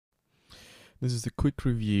This is a quick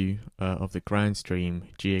review of the Grandstream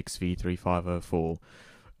GXV3504.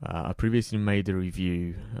 I previously made the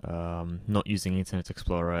review not using Internet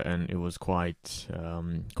Explorer, and it was quite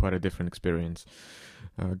a different experience.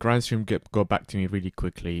 Grandstream got back to me really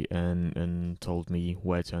quickly and told me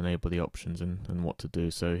where to enable the options and what to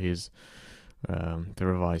do. So here's the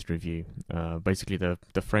revised review. Basically, the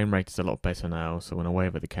frame rate is a lot better now. So when I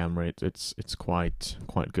wave at the camera, it's quite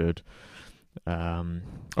good.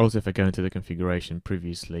 Also, if I go into the configuration,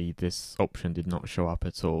 previously this option did not show up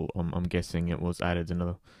at all. I'm guessing it was added in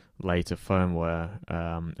a later firmware,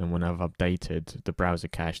 and when I've updated, the browser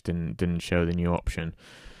cache didn't show the new option.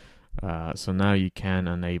 So now you can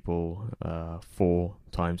enable 4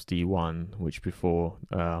 times D1, which before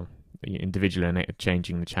individually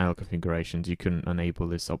changing the channel configurations, you couldn't enable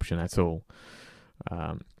this option at all.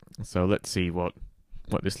 So let's see what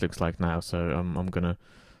this looks like now. So I'm gonna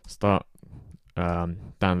start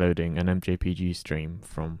downloading an MJPG stream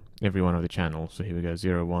from every one of the channels. So here we go,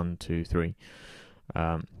 0, 1, 2, 3.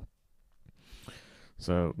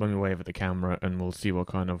 So let me wave at the camera and we'll see what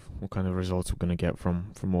kind of results we're going to get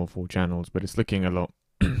from all 4 channels. But it's looking a lot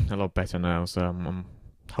better now. So I'm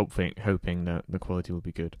hoping that the quality will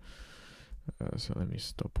be good. So let me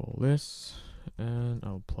stop all this and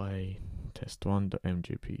I'll play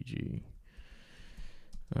test1.mjpg.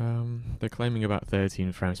 They're claiming about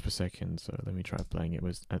 13 frames per second, so let me try playing it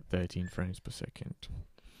at 13 frames per second.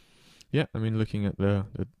 Yeah, I mean, looking at the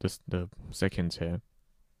seconds here,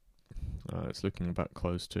 it's looking about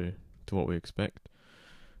close to what we expect,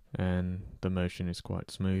 and the motion is quite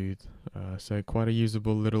smooth, so quite a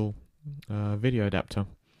usable little video adapter.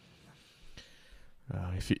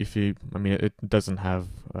 I mean, it doesn't have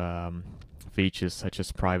features such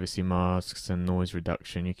as privacy masks and noise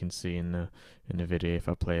reduction. You can see in the video if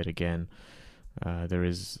I play it again. There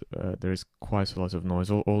is quite a lot of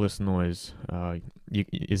noise. All this noise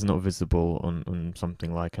is not visible on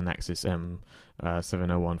something like an Axis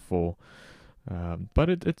M7014, but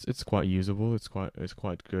it's quite usable. It's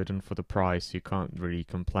quite good, and for the price, you can't really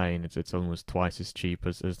complain. It's almost twice as cheap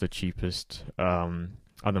as the cheapest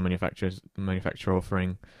other manufacturer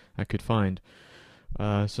offering I could find.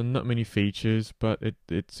 So not many features, but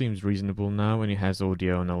it seems reasonable now, and it has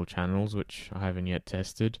audio on all channels, which I haven't yet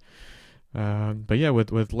tested. But yeah,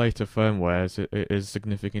 with later firmwares, it is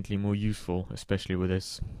significantly more useful, especially with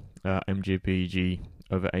this MJPG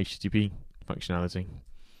over HTTP functionality.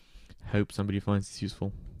 Hope somebody finds this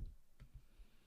useful.